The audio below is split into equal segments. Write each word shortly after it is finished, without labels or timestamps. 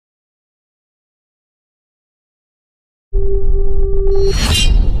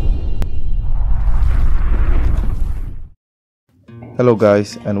Hello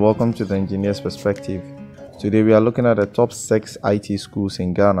guys, and welcome to the Engineer's Perspective. Today we are looking at the top 6 IT schools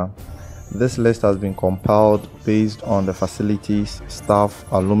in Ghana. This list has been compiled based on the facilities, staff,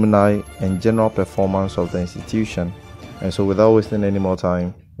 alumni, and general performance of the institution. And so without wasting any more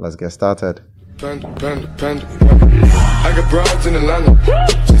time, let's get started. I got broads in Atlanta,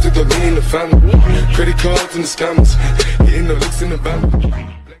 just took the lean in the family, credit cards and the scammers, hitting the licks in the band.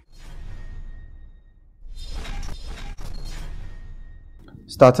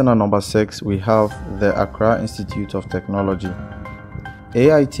 Starting at number 6, we have the Accra Institute of Technology.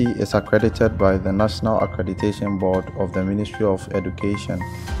 AIT is accredited by the National Accreditation Board of the Ministry of Education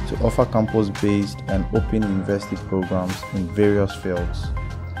to offer campus-based and open university programs in various fields.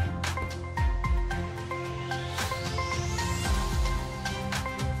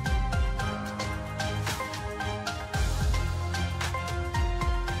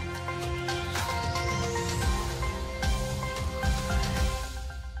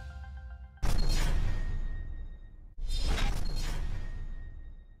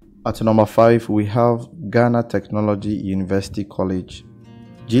 At number 5, we have Ghana Technology University College.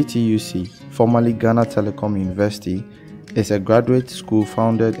 GTUC, formerly Ghana Telecom University, is a graduate school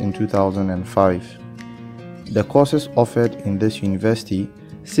founded in 2005. The courses offered in this university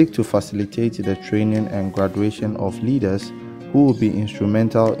seek to facilitate the training and graduation of leaders who will be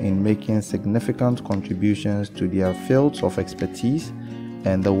instrumental in making significant contributions to their fields of expertise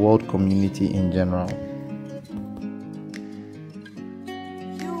and the world community in general.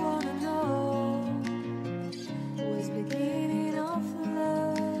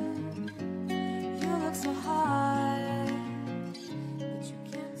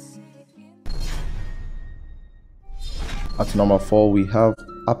 At number 4, we have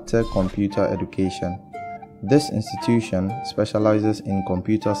I.T Computer Education. This institution specializes in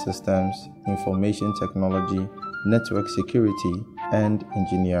computer systems, information technology, network security, and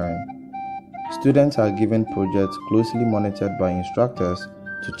engineering. Students are given projects closely monitored by instructors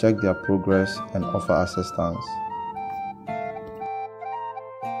to check their progress and offer assistance.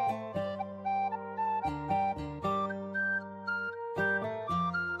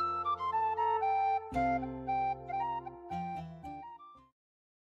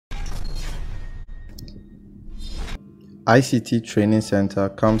 ICT Training Center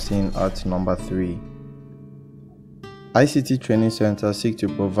comes in at number 3. ICT Training Center seek to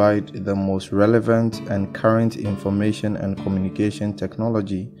provide the most relevant and current information and communication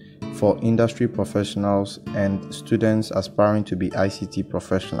technology for industry professionals and students aspiring to be ICT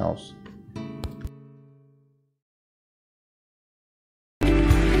professionals.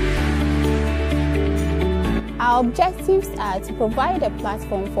 Our objectives are to provide a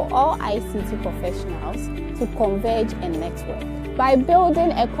platform for all ICT professionals to converge and network by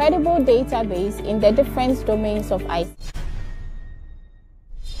building a credible database in the different domains of ICT.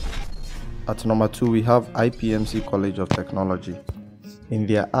 At number 2, we have IPMC College of Technology. In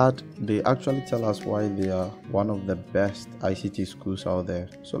their ad, they actually tell us why they are one of the best ICT schools out there.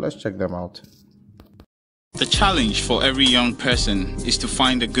 So let's check them out. The challenge for every young person is to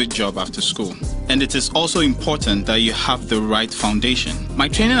find a good job after school. And it is also important that you have the right foundation. My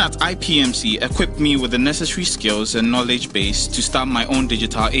training at IPMC equipped me with the necessary skills and knowledge base to start my own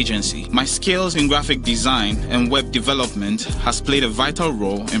digital agency. My skills in graphic design and web development has played a vital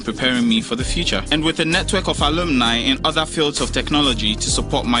role in preparing me for the future. And with a network of alumni in other fields of technology to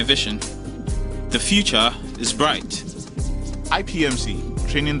support my vision, the future is bright. IPMC,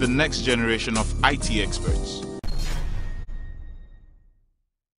 training the next generation of IT experts.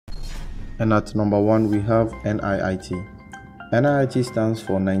 And at number 1, we have NIIT. NIIT stands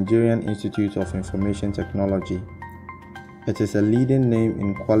for Nigerian Institute of Information Technology. It is a leading name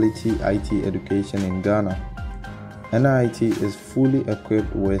in quality IT education in Ghana. NIIT is fully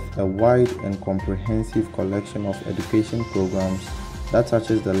equipped with a wide and comprehensive collection of education programs that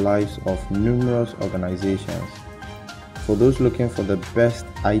touches the lives of numerous organizations. For those looking for the best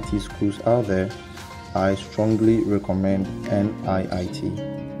IT schools out there, I strongly recommend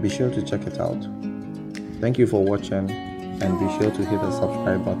NIIT. Be sure to check it out. Thank you for watching, and be sure to hit the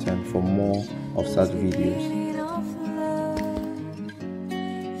subscribe button for more of such videos.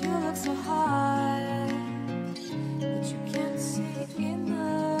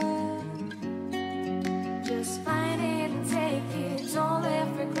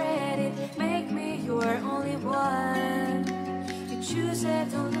 Choose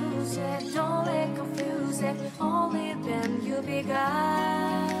it, don't lose it, don't let confuse it. Only then you'll be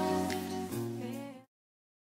God.